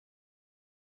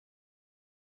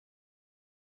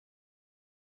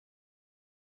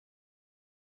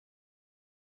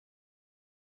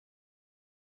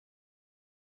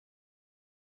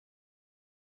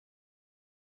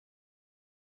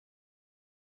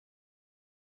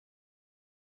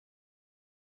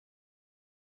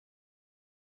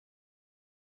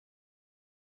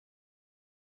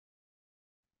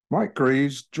Mike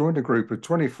Grieves joined a group of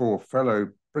 24 fellow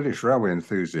British railway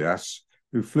enthusiasts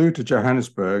who flew to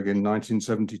Johannesburg in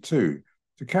 1972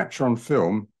 to capture on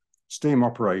film steam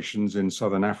operations in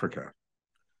southern Africa.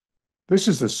 This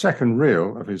is the second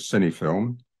reel of his cine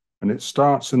film, and it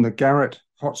starts in the Garratt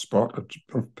hotspot of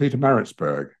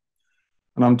Pietermaritzburg.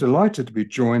 And I'm delighted to be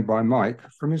joined by Mike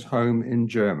from his home in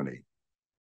Germany.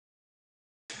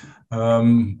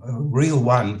 Reel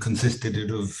one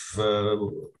consisted of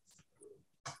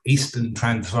Eastern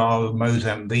Transvaal,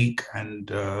 Mozambique, and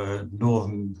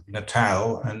Northern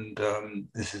Natal, and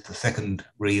this is the second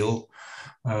reel,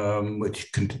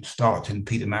 which starts in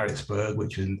Pietermaritzburg,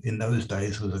 which in those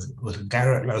days was a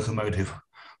Garratt locomotive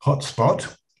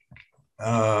hotspot,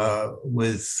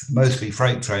 with mostly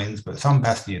freight trains, but some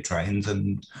passenger trains.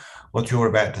 And what you're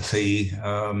about to see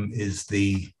is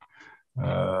the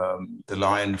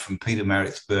line from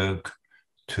Pietermaritzburg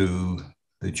to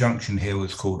the junction here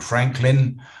was called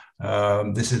Franklin.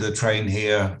 This is a train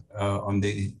here on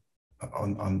the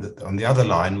other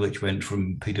line, which went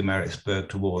from Pietermaritzburg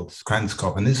towards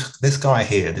Kranskop. And this guy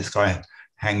here, this guy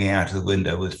hanging out of the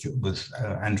window, was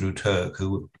Andrew Turk,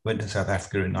 who went to South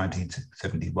Africa in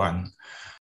 1971.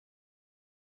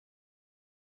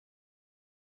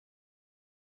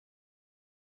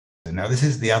 Now this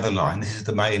is the other line. This is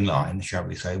the main line, shall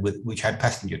we say, which had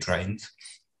passenger trains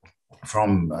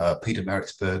from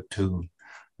Pietermaritzburg to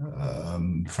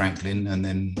Franklin, and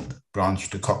then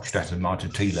branched to Kokstad and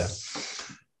Martatila.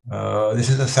 This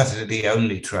is a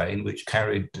Saturday-only train which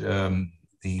carried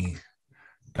the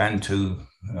Bantu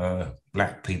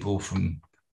black people from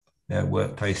their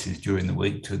workplaces during the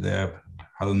week to their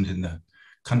homes in the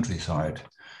countryside.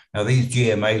 Now, these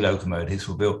GMA locomotives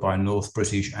were built by North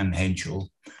British and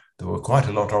Henschel. There were quite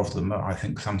a lot of them, I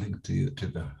think something to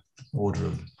the order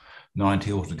of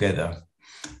 90 altogether.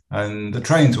 And the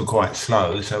trains were quite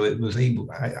slow, so it was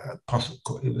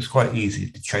quite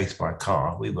easy to chase by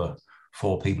car. We were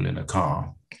 4 people in a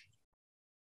car.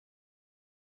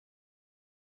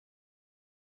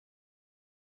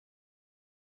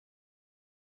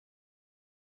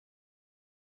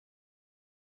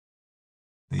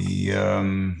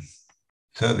 The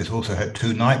service also had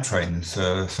 2 night trains.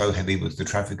 So heavy was the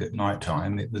traffic at night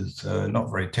time. It was not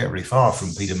very terribly far from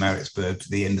Pietermaritzburg to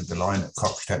the end of the line at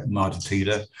Kokstad and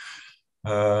Martatila.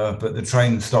 But the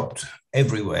train stopped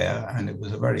everywhere, and it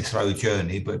was a very slow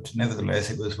journey, but nevertheless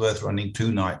it was worth running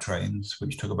 2 night trains,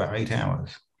 which took about 8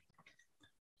 hours.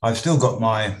 I've still got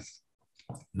my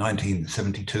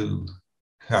 1972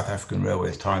 South African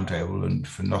Railways timetable, and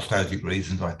for nostalgic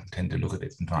reasons I tend to look at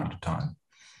it from time to time.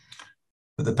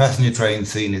 But the passenger train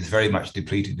scene is very much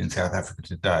depleted in South Africa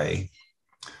today,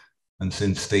 and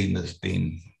since steam has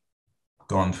been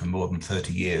gone for more than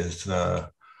 30 years,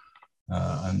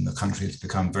 and the country has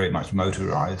become very much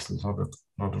motorized, there's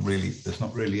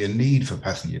not really a need for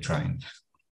passenger trains.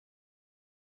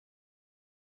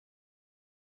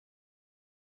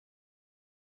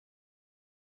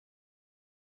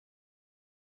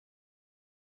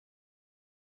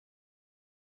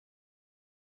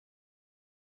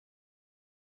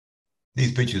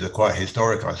 These pictures are quite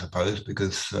historic, I suppose,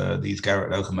 because these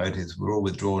Garratt locomotives were all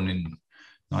withdrawn in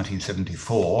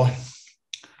 1974.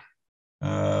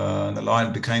 And the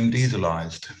line became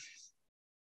dieselized.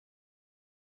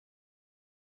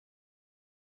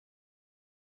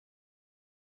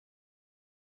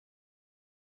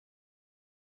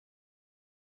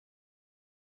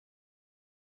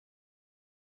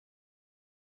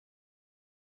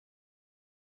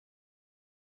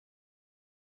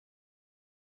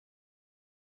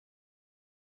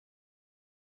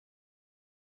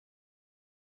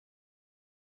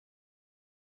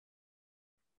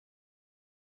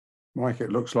 Mike,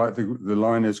 it looks like the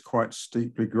line is quite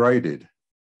steeply graded.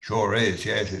 Sure is,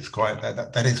 yes. It's quite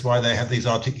that is why they have these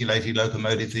articulated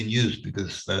locomotives in use,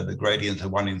 because the gradients are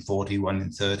 1 in 40, 1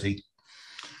 in 30.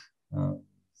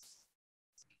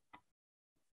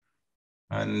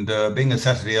 And being a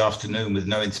Saturday afternoon with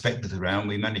no inspectors around,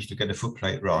 we managed to get a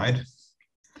footplate ride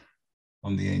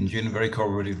on the engine, a very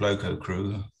cooperative loco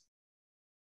crew.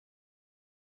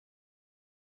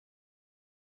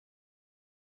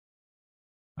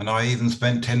 And I even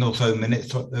spent 10 or so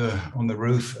minutes on the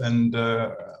roof and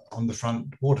on the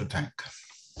front water tank.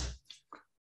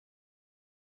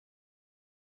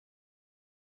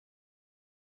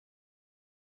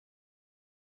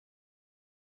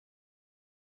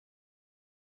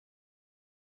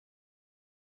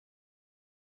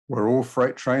 Were all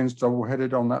freight trains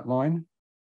double-headed on that line?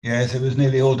 Yes, it was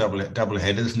nearly all double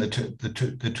headers, and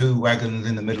the two wagons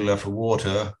in the middle are for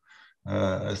water,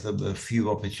 as there were few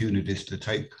opportunities to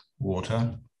take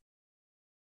water.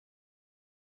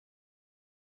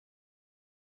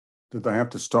 Did they have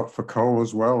to stop for coal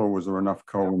as well, or was there enough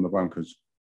coal in the bunkers?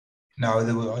 No,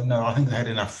 no. I think they had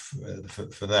enough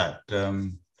for that.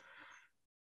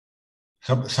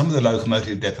 Some of the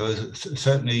locomotive depots,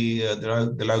 certainly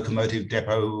the locomotive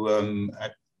depot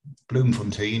at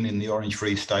Bloemfontein in the Orange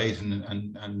Free State,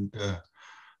 and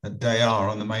at Dayar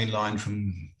on the main line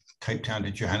from Cape Town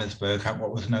to Johannesburg, had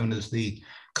what was known as the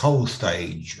coal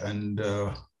stage, and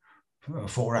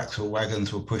 4-axle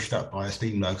wagons were pushed up by a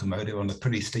steam locomotive on a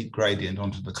pretty steep gradient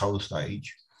onto the coal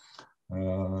stage.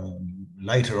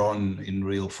 Later on in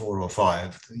reel 4 or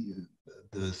 5,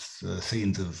 there's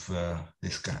scenes of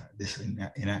this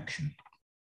in action.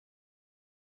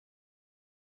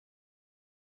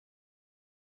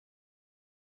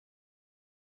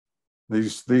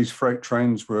 These freight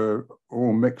trains were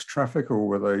all mixed traffic, or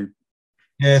were they?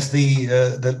 Yes, the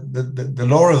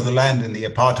law of the land in the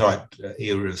apartheid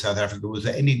era of South Africa was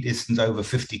that any distance over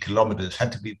 50 kilometers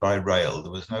had to be by rail.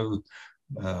 There was no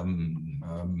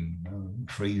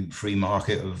free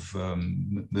market of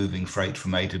moving freight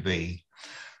from A to B.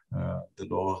 The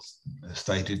law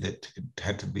stated that it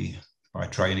had to be by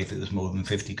train if it was more than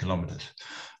 50 kilometers.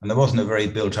 And there wasn't a very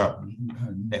built up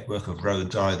network of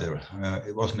roads either.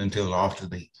 It wasn't until after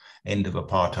the end of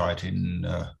apartheid in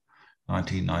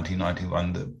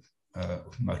 1990-91 that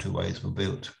motorways were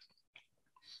built.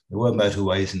 There were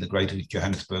motorways in the greater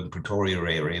Johannesburg, Pretoria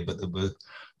area, but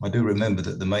I do remember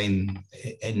that the main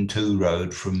N2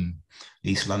 road from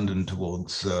East London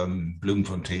towards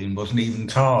Bloemfontein wasn't even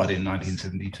tarred in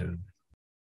 1972.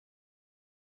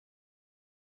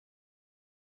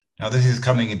 Now this is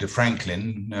coming into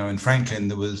Franklin. Now in Franklin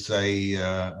there was a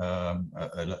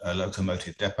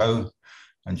locomotive depot,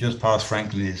 and just past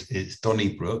Franklin is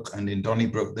Donnybrook, and in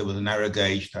Donnybrook there was a narrow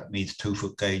gauge, that means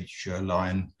 2-foot gauge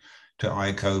line to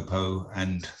Ixopo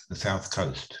and the south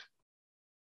coast.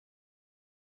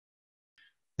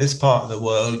 This part of the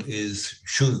world is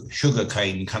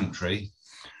sugarcane country,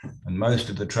 and most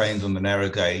of the trains on the narrow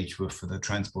gauge were for the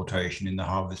transportation in the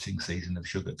harvesting season of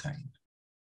sugarcane.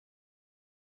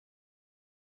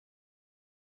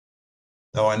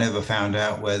 Though I never found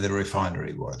out where the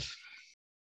refinery was.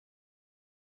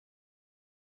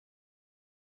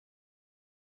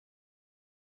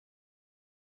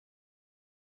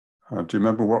 Do you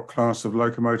remember what class of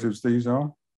locomotives these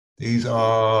are? These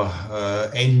are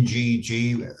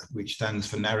NGG, which stands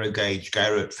for narrow gauge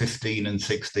Garratt 15 and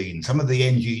 16. Some of the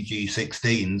NGG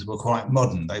 16s were quite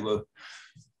modern. They were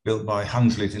built by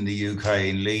Hunslet in the UK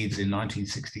in Leeds in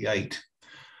 1968.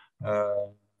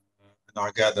 And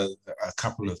I gather a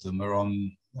couple of them are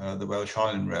on the Welsh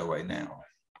Highland Railway now.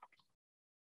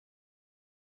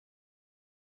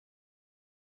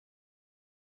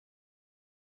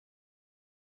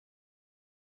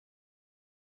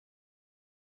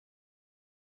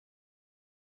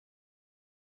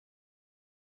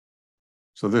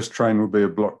 So this train will be a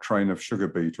block train of sugar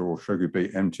beet or sugar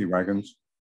beet empty wagons?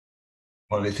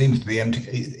 Well, it seems to be empty.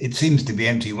 It seems to be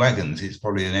empty wagons. It's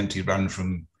probably an empty run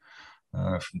from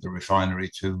the refinery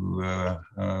to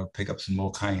pick up some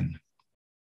more cane.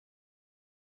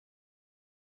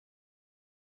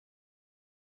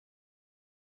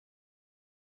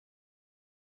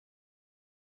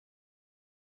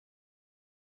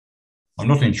 I'm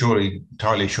not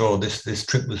entirely sure. This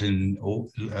trip was in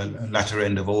latter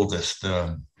end of August,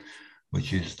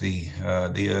 which is the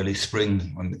early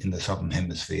spring in the southern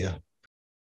hemisphere.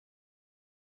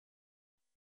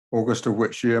 August of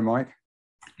which year, Mike?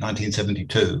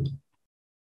 1972.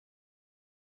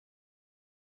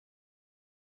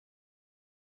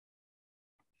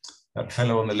 That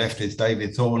fellow on the left is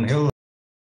David Thornhill.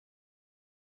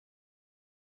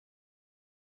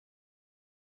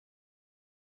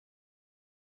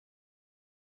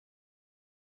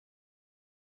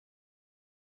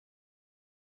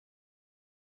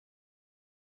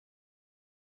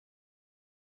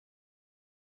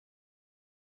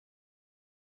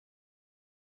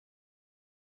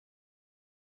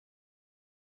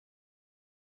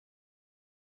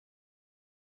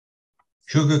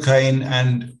 Sugarcane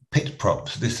and pit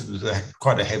props. This was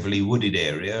quite a heavily wooded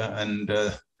area, and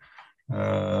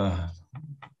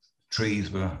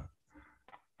trees were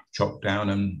chopped down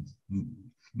and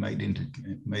made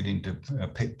into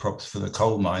pit props for the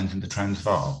coal mines in the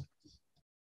Transvaal.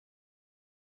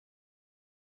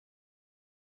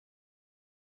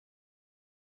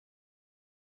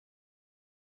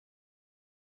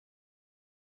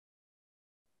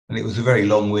 And it was a very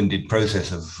long-winded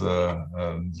process of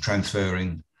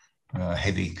transferring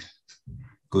heavy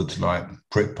goods like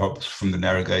pit props from the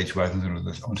narrow gauge wagons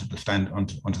onto the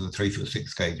 3-foot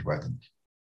 6 gauge wagons.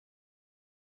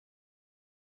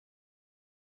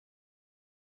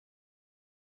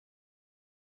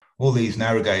 all these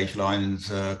narrow gauge lines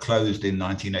closed in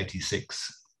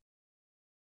 1986.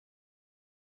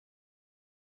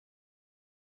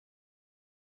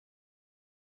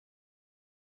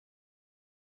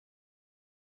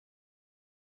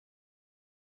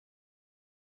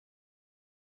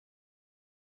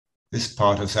 This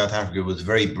part of South Africa was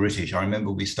very British. I remember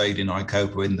we stayed in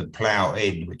Ixopo in the Plough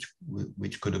Inn,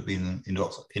 which could have been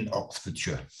in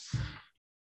Oxfordshire.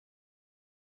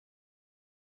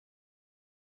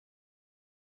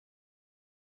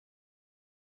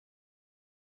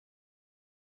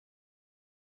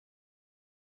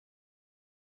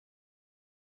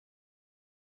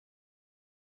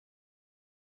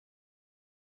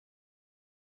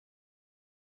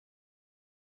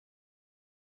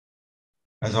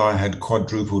 As I had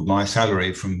quadrupled my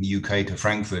salary from UK to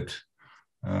Frankfurt,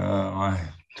 I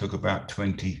took about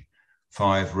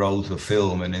 25 rolls of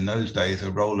film. And in those days, a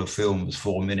roll of film was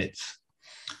 4 minutes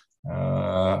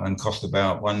and cost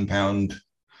about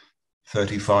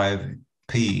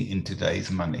 £1.35 in today's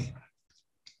money.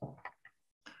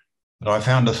 But I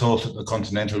found a source at the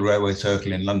Continental Railway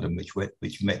Circle in London, which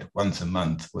met once a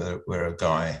month, where a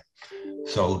guy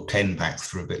sold 10 packs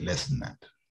for a bit less than that.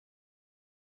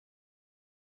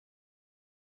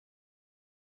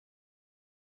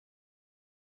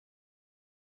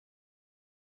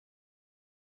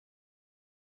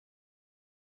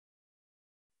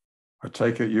 I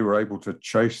take it you were able to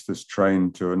chase this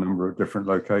train to a number of different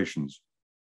locations.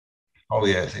 Oh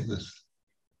yes, it was.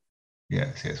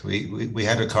 Yes. We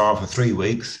had a car for 3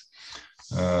 weeks.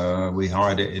 We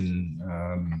hired it in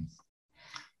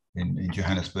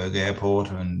Johannesburg Airport,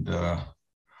 and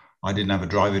I didn't have a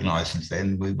driving license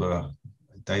then.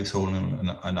 Dave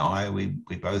Thorne and I, we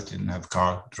both didn't have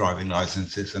car driving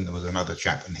licenses, and there was another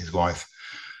chap and his wife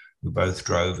who both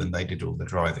drove, and they did all the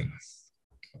driving.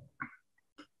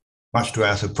 Much to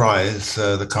our surprise,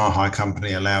 the car hire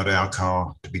company allowed our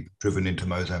car to be driven into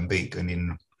Mozambique, and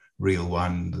in Reel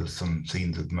 1, there's some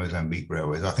scenes of Mozambique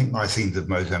railways. I think my scenes of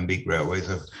Mozambique railways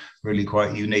are really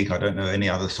quite unique. I don't know any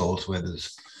other source where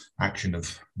there's action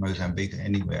of Mozambique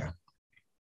anywhere.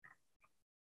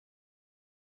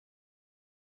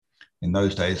 In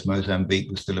those days, Mozambique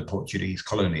was still a Portuguese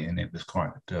colony, and it was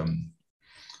quite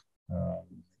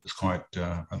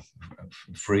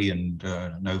free and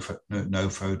no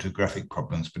photographic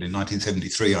problems. But in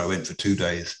 1973, I went for 2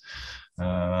 days,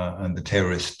 and the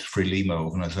terrorist Frelimo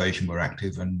organization were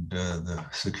active, and the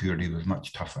security was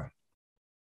much tougher.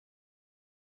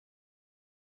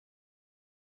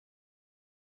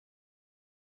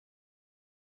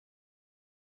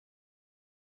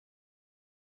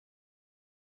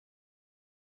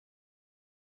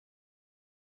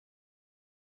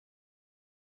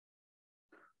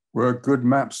 Were good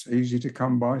maps easy to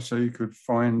come by so you could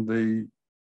find the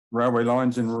railway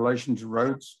lines in relation to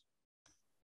roads?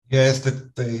 Yes,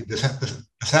 the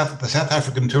South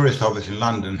African Tourist Office in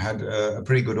London had a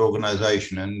pretty good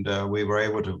organisation, and we were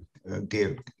able to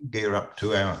gear up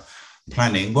to our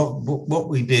planning. What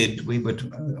we did, we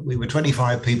were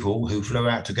 25 people who flew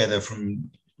out together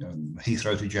from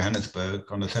Heathrow to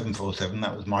Johannesburg on a 747.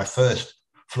 That was my first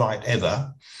flight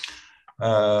ever.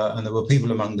 And there were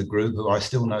people among the group who I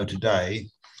still know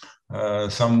today.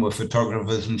 Some were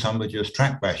photographers and some were just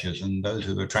track bashers. And those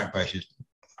who were track bashers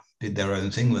did their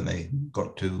own thing when they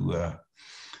got to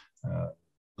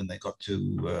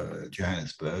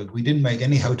Johannesburg. We didn't make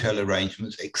any hotel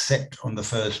arrangements except on the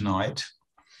first night.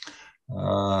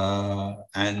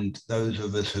 And those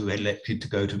of us who elected to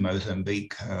go to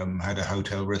Mozambique had a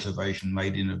hotel reservation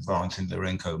made in advance in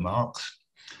Lourenco Marx,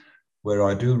 where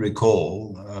I do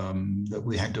recall that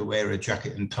we had to wear a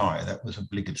jacket and tie. That was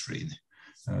obligatory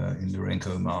in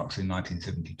Lourenco Marx in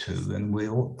 1972. And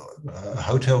a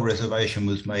hotel reservation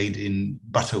was made in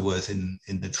Butterworth in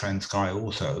the Transkei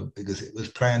also, because it was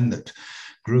planned that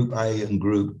Group A and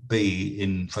Group B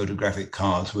in photographic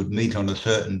cars would meet on a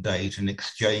certain date and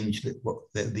exchange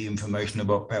the information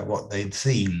about what they'd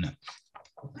seen.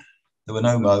 There were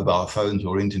no mobile phones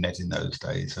or internet in those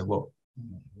days, so what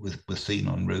was seen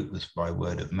en route was by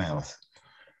word of mouth.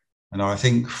 And I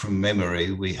think from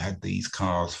memory, we had these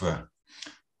cars for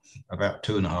about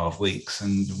 2.5 weeks,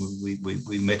 and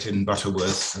we met in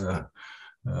Butterworth at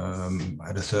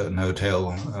a certain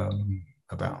hotel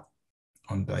about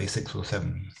on day 6 or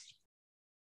 7.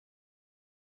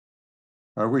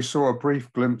 We saw a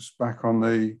brief glimpse back on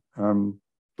the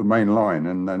main line,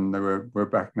 and then we're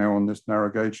back now on this narrow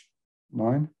gauge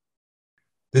line.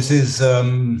 This is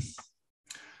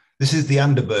the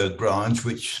Underberg branch,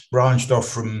 which branched off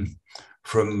from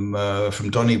from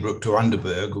Donnybrook to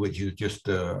Underberg, which is just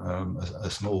a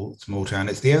small town.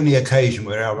 It's the only occasion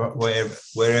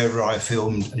wherever I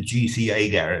filmed a GCA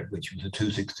Garratt, which was a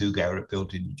 262 Garratt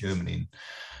built in Germany,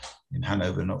 in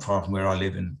Hanover, not far from where I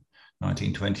live, in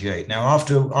 1928. Now,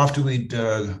 after we'd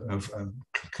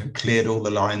cleared all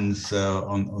the lines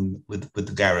with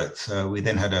the Garratts, we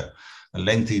then had a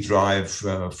lengthy drive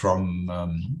from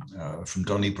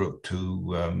Donnybrook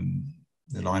to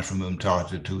the line from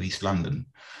Umtata to East London,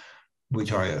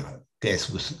 which I guess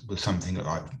was something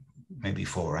like maybe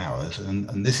 4 hours.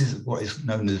 And this is what is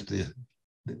known as the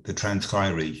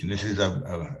Transkei region. This is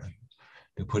to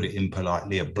put it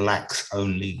impolitely, a blacks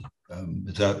only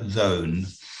zone.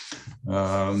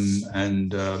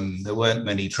 There weren't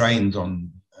many trains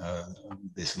on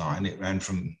this line. It ran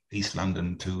from East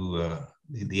London to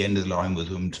the end of the line was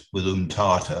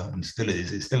Umtata, and still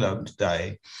is. It's still open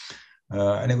today.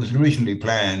 And it was originally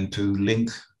planned to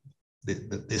link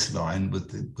this line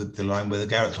with the line where the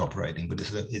Garratt's operating, but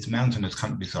it's mountainous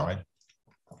countryside,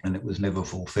 and it was never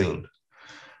fulfilled.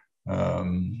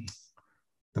 The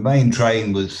main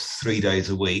train was 3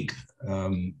 days a week,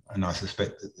 and I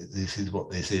suspect that this is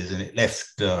what this is. And it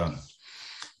left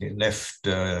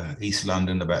East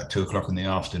London about 2 o'clock in the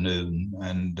afternoon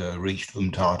and reached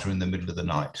Umtata in the middle of the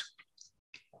night.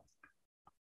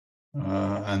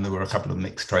 And there were a couple of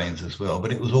mixed trains as well,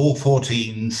 but it was all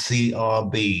 14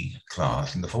 CRB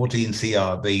class, and the 14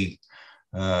 CRB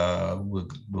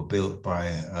were built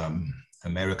by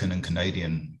American and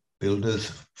Canadian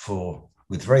builders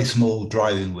with very small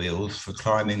driving wheels for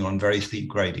climbing on very steep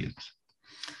gradients.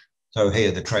 So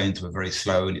here the trains were very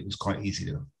slow, and it was quite easy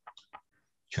to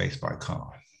chase by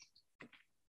car.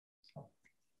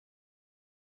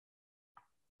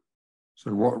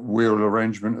 So what wheel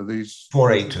arrangement are these?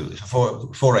 482. It's a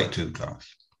 482 class.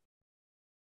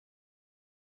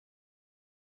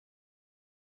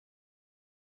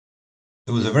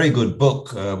 There was a very good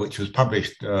book which was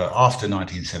published after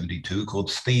 1972 called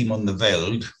Steam on the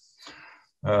Veld.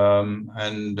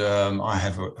 I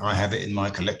have it in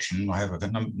my collection. I have a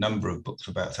number of books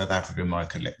about South Africa in my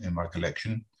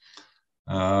collection.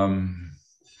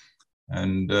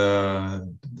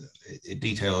 It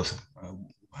details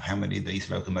how many of these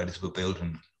locomotives were built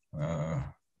and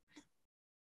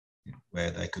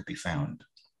where they could be found.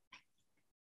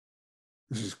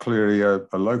 This is clearly a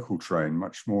local train,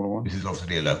 much smaller one. This is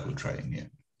obviously a local train, yeah.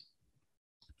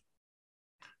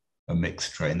 A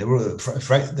mixed train. There were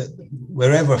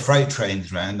wherever freight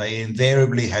trains ran, they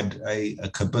invariably had a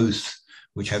caboose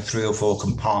which had 3 or 4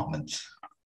 compartments.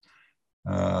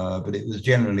 But it was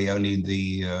generally only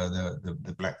the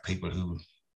black people who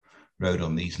rode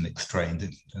on these mixed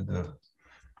trains. The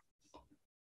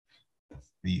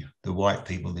white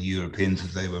people, the Europeans,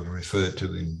 as they were referred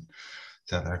to in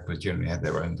South Africa, generally had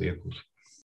their own vehicles.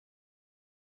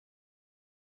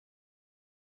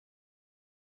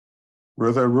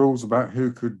 Were there rules about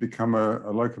who could become a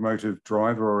locomotive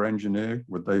driver or engineer?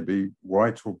 Would they be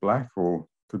white or black, or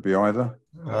could be either?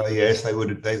 Yes, they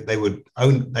would. They would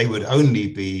only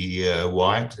be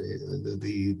white.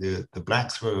 The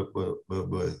blacks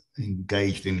were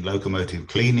engaged in locomotive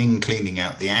cleaning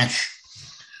out the ash.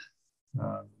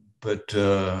 But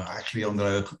actually, on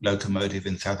the locomotive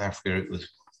in South Africa, it was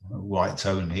whites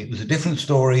only. It was a different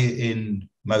story in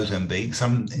Mozambique.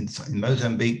 In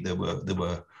Mozambique, there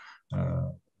were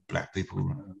black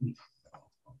people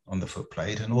on the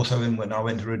footplate, and also when I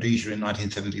went to Rhodesia in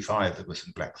 1975, there were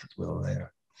some blacks as well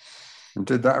there. And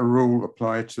did that rule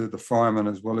apply to the fireman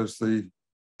as well as the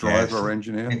driver or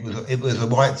engineer? It was a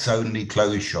whites only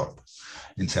clothes shop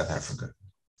in South Africa.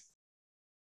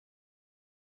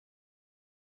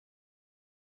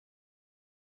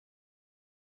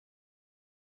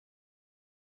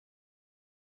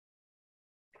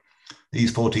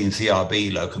 These 14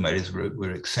 CRB locomotives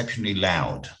were exceptionally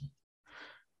loud.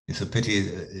 It's a pity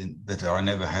that I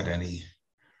never had any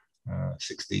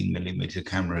 16mm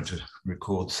camera to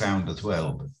record sound as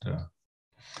well, but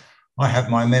I have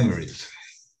my memories.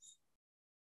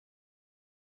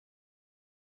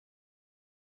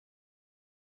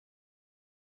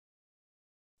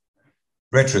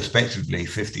 Retrospectively,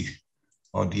 50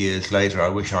 odd years later, I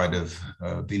wish I'd have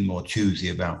been more choosy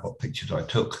about what pictures I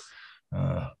took.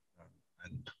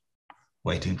 And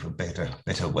waiting for better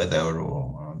weather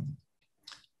or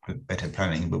better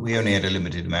planning, but we only had a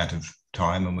limited amount of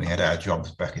time, and we had our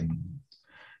jobs back in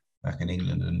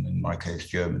England, and in my case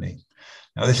Germany.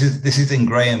 Now this is in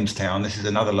Grahamstown. This is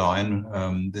another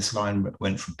line. This line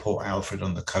went from Port Alfred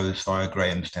on the coast via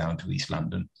Grahamstown to East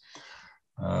London.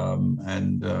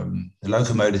 The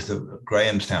locomotives at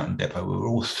Grahamstown depot were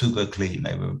all super clean.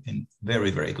 They were in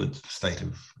very, very good state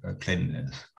of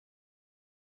cleanliness.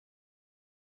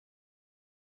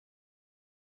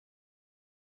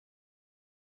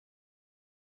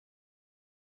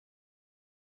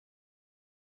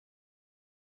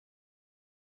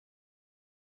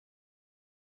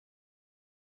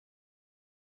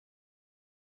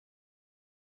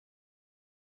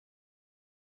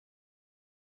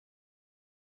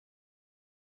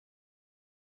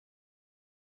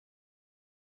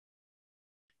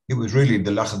 It was really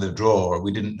the luck of the draw.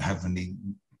 We didn't have any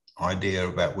idea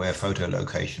about where photo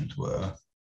locations were.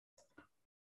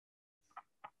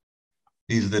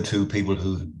 These are the two people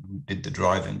who did the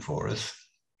driving for us.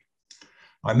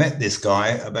 I met this guy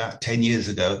about 10 years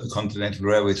ago at the Continental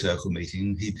Railway Circle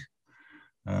meeting. He'd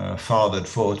fathered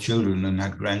 4 children and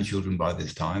had grandchildren by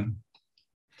this time.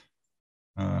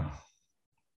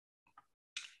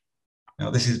 Now,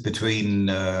 this is between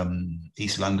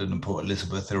East London and Port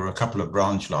Elizabeth. There are a couple of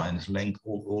branch lines,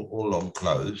 all along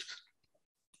closed.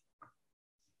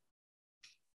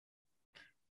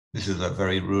 This is a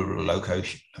very rural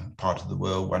location, part of the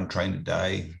world, 1 train a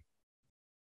day.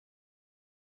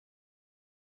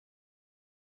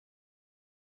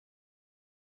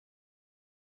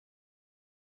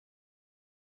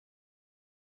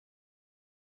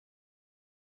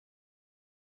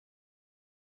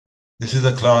 This is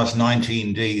a class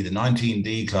 19D. The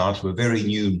 19D class were very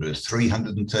numerous,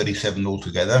 337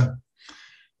 altogether.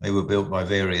 They were built by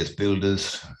various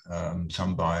builders,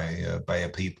 some by Bayer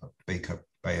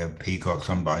Peacock,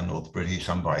 some by North British,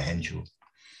 some by Henschel.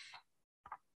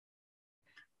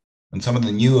 And some of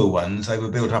the newer ones, they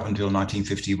were built up until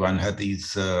 1951, had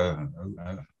these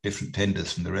different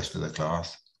tenders from the rest of the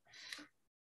class.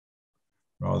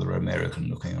 Rather American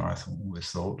looking, I always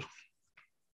thought.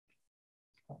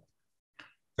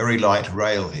 Very light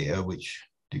rail here, which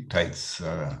dictates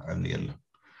only a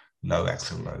low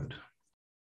axle load.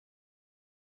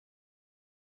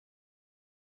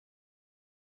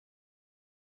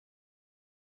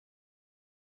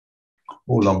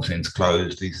 All long since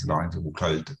closed. These lines are all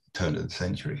closed at the turn of the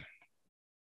century.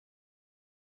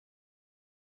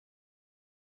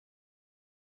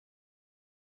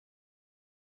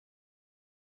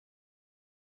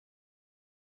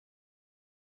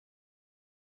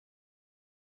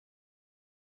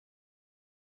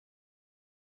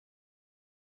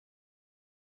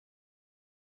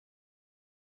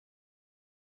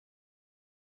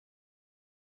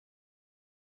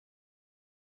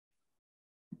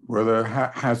 Were there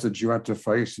hazards you had to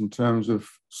face in terms of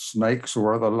snakes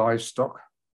or other livestock?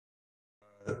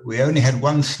 We only had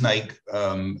one snake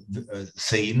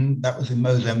seen. That was in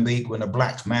Mozambique when a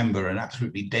black mamba, an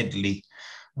absolutely deadly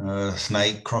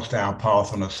snake, crossed our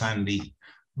path on a sandy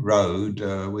road.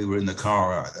 We were in the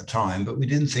car at the time, but we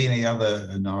didn't see any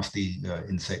other nasty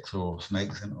insects or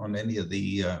snakes on any of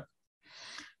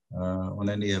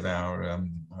our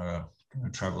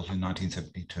travels in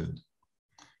 1972.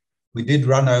 We did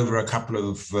run over a couple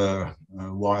of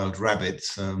wild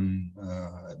rabbits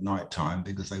at night time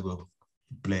because they were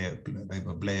blared.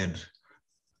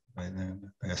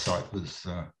 Their sight was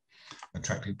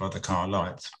attracted by the car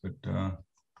lights, but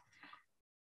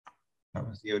that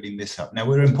was the only mishap. Now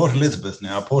we're in Port Elizabeth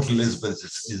now. Port Elizabeth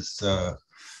is a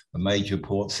major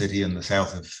port city in the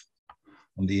south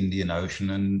on the Indian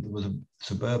Ocean, and there was a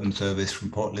suburban service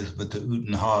from Port Elizabeth to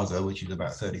Uitenhage, which is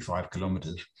about 35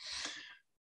 kilometers,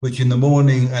 which in the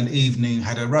morning and evening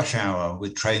had a rush hour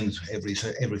with trains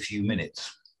every few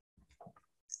minutes.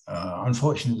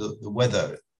 Unfortunately, the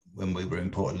weather when we were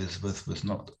in Port Elizabeth was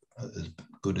not as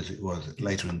good as it was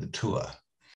later in the tour.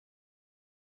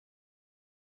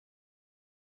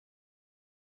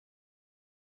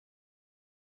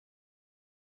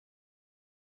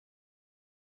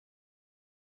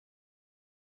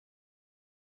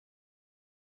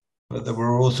 But there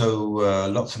were also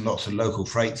lots and lots of local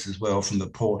freights as well from the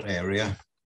port area.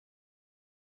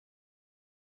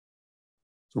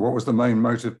 So what was the main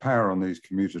motive power on these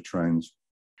commuter trains?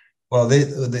 Well,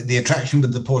 the attraction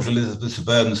with the Port Elizabeth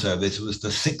suburban service was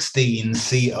the 16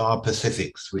 CR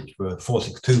Pacifics, which were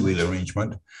 462-wheel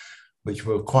arrangement, which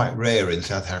were quite rare in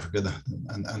South Africa.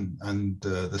 And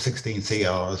the 16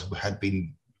 CRs had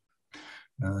been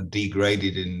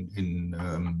degraded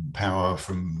in power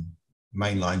from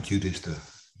mainline duties to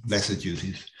lesser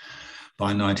duties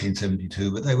by 1972,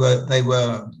 but they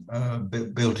were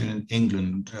built in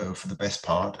England for the best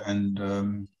part, and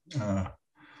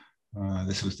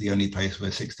this was the only place where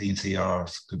 16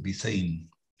 CRs could be seen.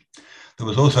 There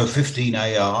was also 15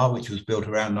 AR, which was built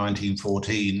around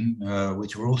 1914,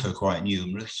 which were also quite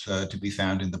numerous, to be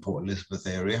found in the Port Elizabeth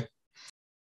area.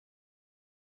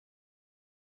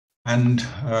 And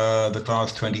the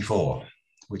Class 24,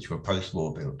 which were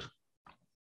post-war built.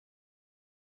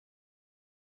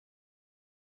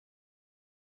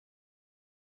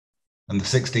 And the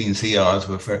 16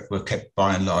 CRs were kept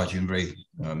by and large in very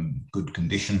good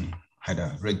condition, had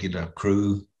a regular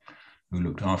crew who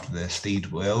looked after their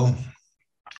steed well.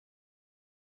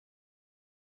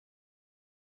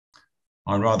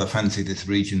 I rather fancy this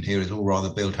region here is all rather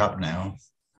built up now.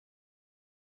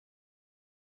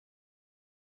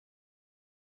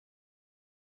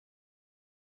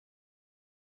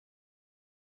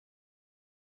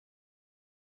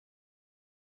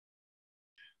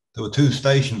 There were two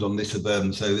stations on this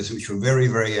suburban service which were very,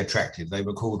 very attractive. They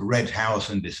were called Red House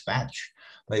and Dispatch.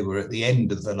 They were at the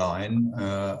end of the line,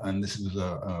 and this was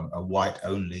a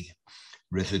white-only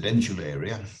residential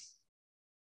area.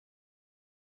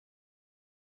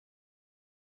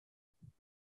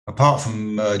 Apart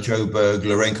from Joburg,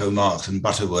 Lourenco Marks and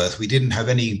Butterworth, we didn't have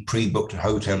any pre-booked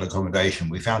hotel accommodation.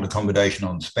 We found accommodation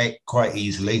on spec quite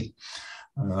easily.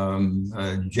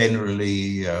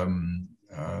 Generally,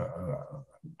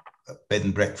 bed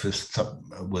and breakfast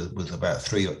was about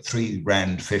three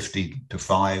rand 50 to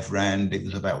 5 rand. It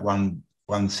was about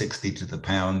 160 to the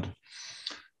pound.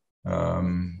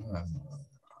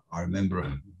 I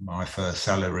remember my first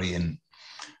salary in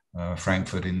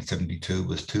Frankfurt in 72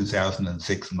 was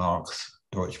 2006 marks,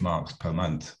 Deutsche Marks per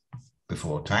month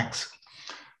before tax.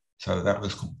 So that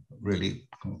was really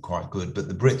quite good. But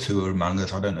the Brits who were among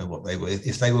us, I don't know what they were.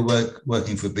 If they were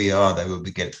working for BR, they would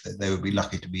be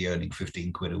lucky to be earning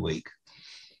 15 quid a week.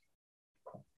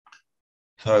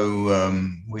 So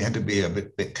we had to be a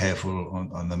bit careful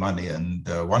on the money. And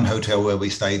one hotel where we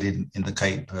stayed in the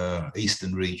Cape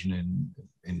Eastern region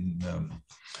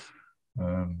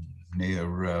near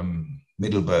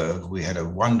Middelburg, we had a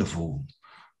wonderful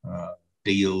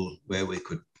deal where we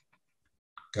could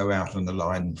go out on the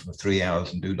line for 3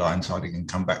 hours and do line siding and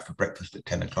come back for breakfast at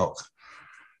 10 o'clock.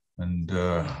 And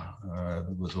there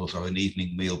was also an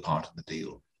evening meal part of the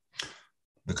deal.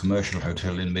 The commercial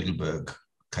hotel in Middelburg,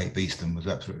 Cape Eastern, was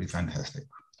absolutely fantastic.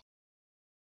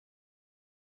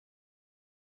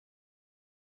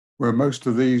 Were most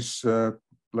of these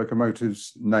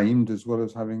locomotives named as well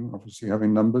as obviously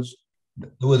having numbers?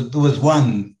 There was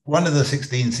one of the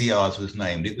 16 CRs was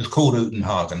named. It was called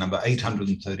Utenhagen, number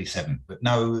 837, but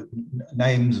no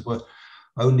names were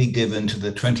only given to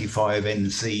the 25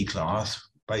 NC class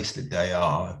based at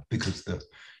AR, because the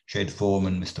shed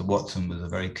foreman, Mr. Watson, was a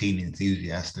very keen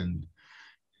enthusiast, and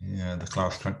the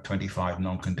class 25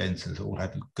 non-condensers all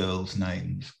had girls'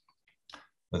 names,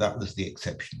 but that was the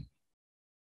exception.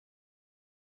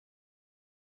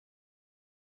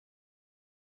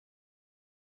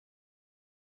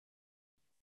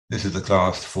 This is the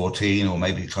class 14 or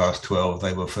maybe class 12.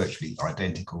 They were virtually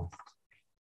identical.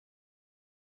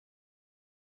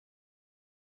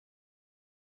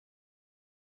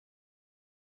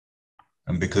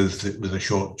 And because it was a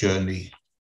short journey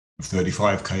of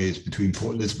 35 k's between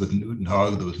Port Elizabeth and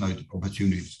Utenhagen, there was no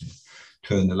opportunity to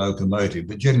turn the locomotive,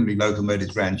 but generally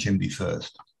locomotives ran chimney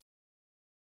first.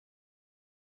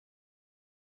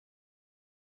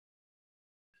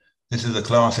 This is a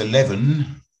class 11.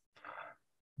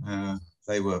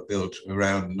 They were built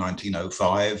around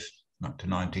 1905 up to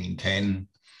 1910,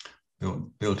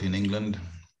 built in England.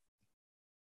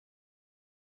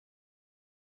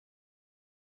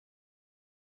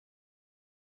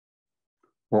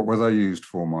 What were they used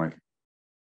for, Mike?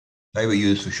 They were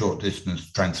used for short distance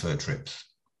transfer trips.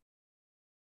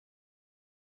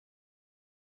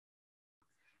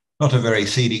 Not a very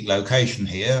scenic location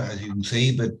here, as you can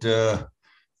see, but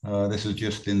this was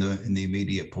just in the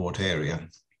immediate port area.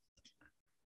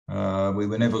 We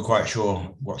were never quite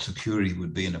sure what security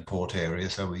would be in a port area,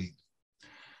 so we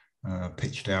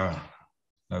pitched our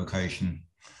location,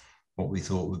 what we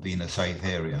thought would be in a safe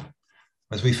area.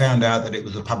 As we found out that it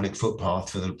was a public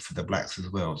footpath for the blacks as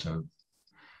well, so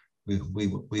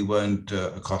we weren't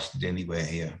accosted anywhere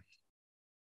here.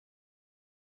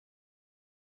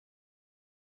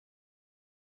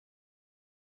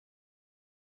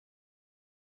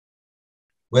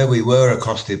 Where we were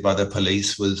accosted by the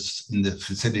police was in the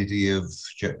vicinity of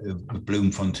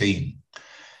Bloemfontein.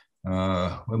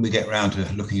 When we get round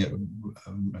to looking at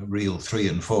reel 3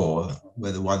 and 4,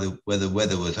 where the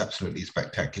weather was absolutely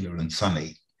spectacular and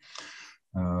sunny,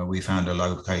 we found a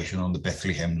location on the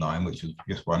Bethlehem line, which was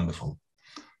just wonderful.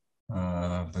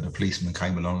 But a policeman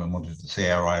came along and wanted to see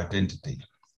our identity.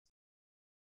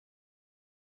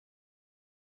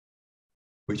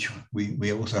 which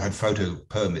we also had photo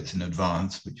permits in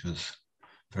advance, which was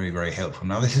very, very helpful.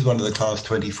 Now, this is one of the class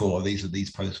 24. These are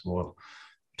these post-war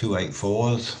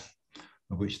 284s,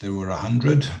 of which there were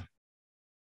 100.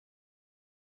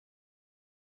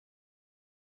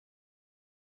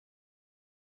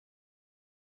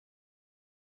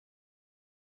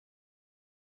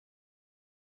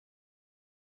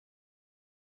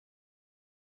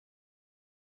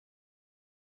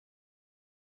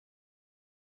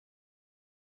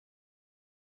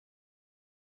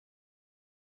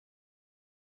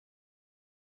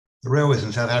 The railways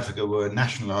in South Africa were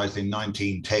nationalised in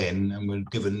 1910 and were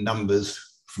given numbers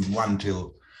from 1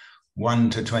 to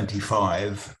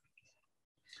 25.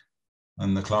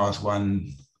 And the class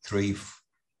 1, 3,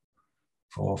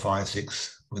 4, 5,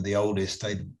 6 were the oldest.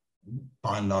 They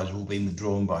by and large all been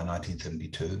withdrawn by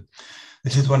 1972.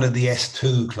 This is one of the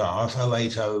S2 class,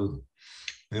 080,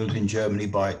 built in Germany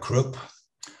by Krupp,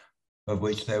 of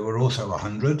which there were also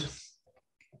 100.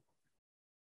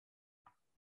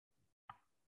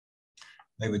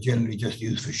 They were generally just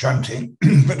used for shunting,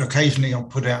 but occasionally I'll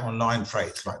put out on line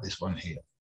freights like this one here.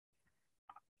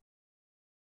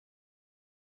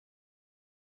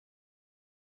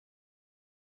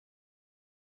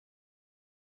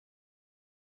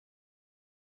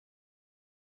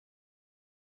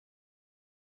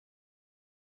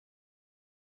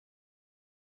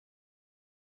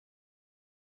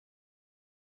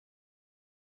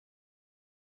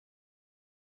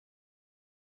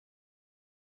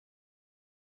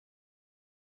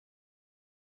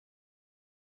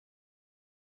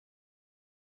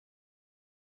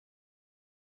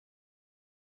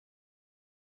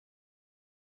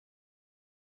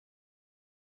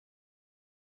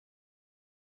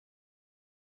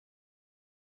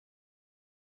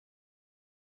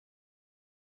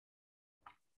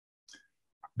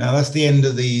 Now that's the end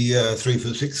of the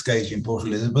 346 gauge in Port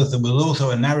Elizabeth. There was also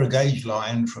a narrow gauge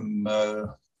line from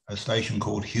a station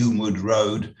called Humewood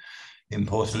Road in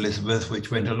Port Elizabeth, which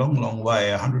went a long, long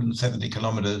way, 170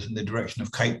 kilometres in the direction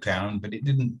of Cape Town, but it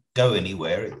didn't go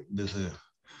anywhere. It was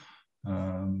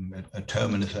a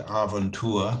terminus at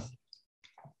Avontuur,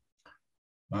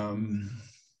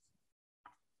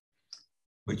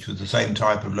 which was the same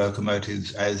type of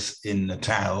locomotives as in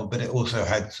Natal, but it also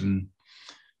had some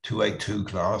 282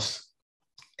 class,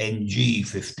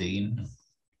 NG15,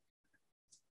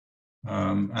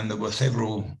 and there were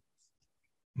several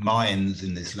mines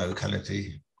in this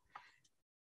locality,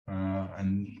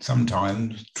 and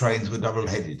sometimes trains were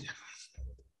double-headed.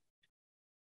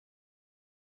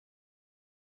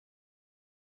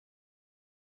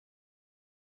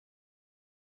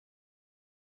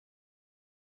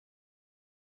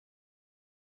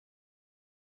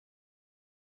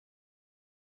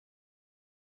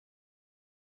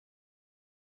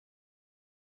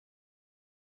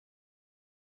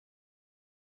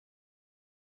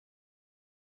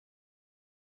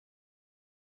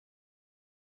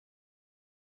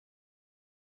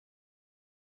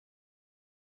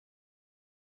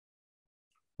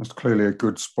 That's clearly a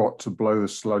good spot to blow the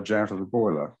sludge out of the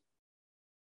boiler.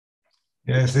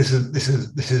 Yes, this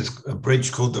is a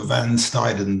bridge called the Van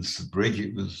Stuyden's Bridge.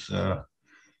 It was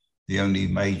the only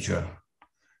major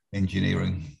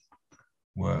engineering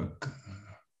work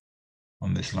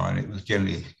on this line. It was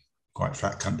generally quite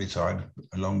flat countryside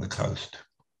along the coast.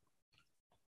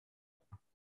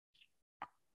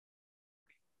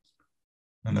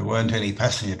 And there weren't any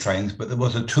passenger trains, but there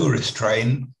was a tourist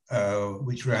train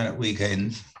which ran at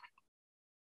weekends.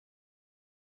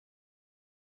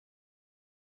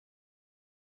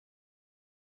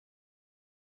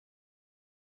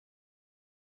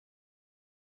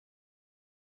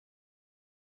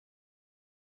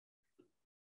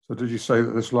 So did you say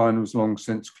that this line was long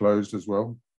since closed as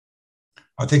well?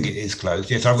 I think it is closed.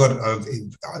 Yes, I've got.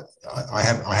 I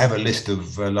have a list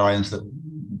of lines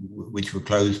which were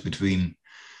closed between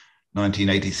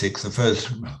 1986. The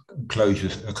first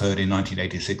closures occurred in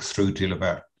 1986 through till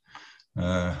about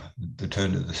the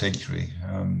turn of the century.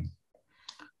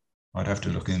 I'd have to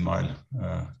look in my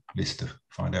list to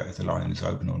find out if the line is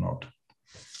open or not.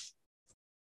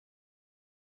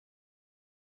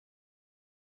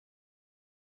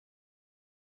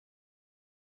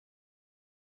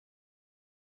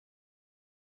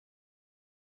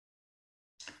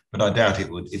 But I doubt it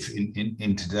would. If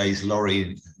in today's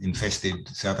lorry-infested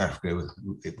South Africa,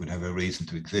 it would have a reason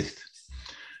to exist.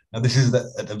 Now, this is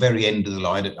at the very end of the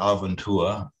line at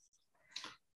Avontuur.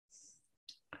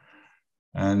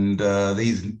 And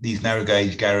these narrow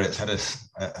gauge Garratts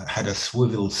had a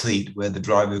swivel seat where the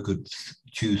driver could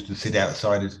choose to sit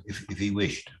outside if he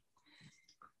wished.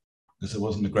 because there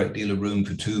wasn't a great deal of room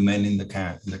for two men in the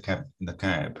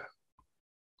cab.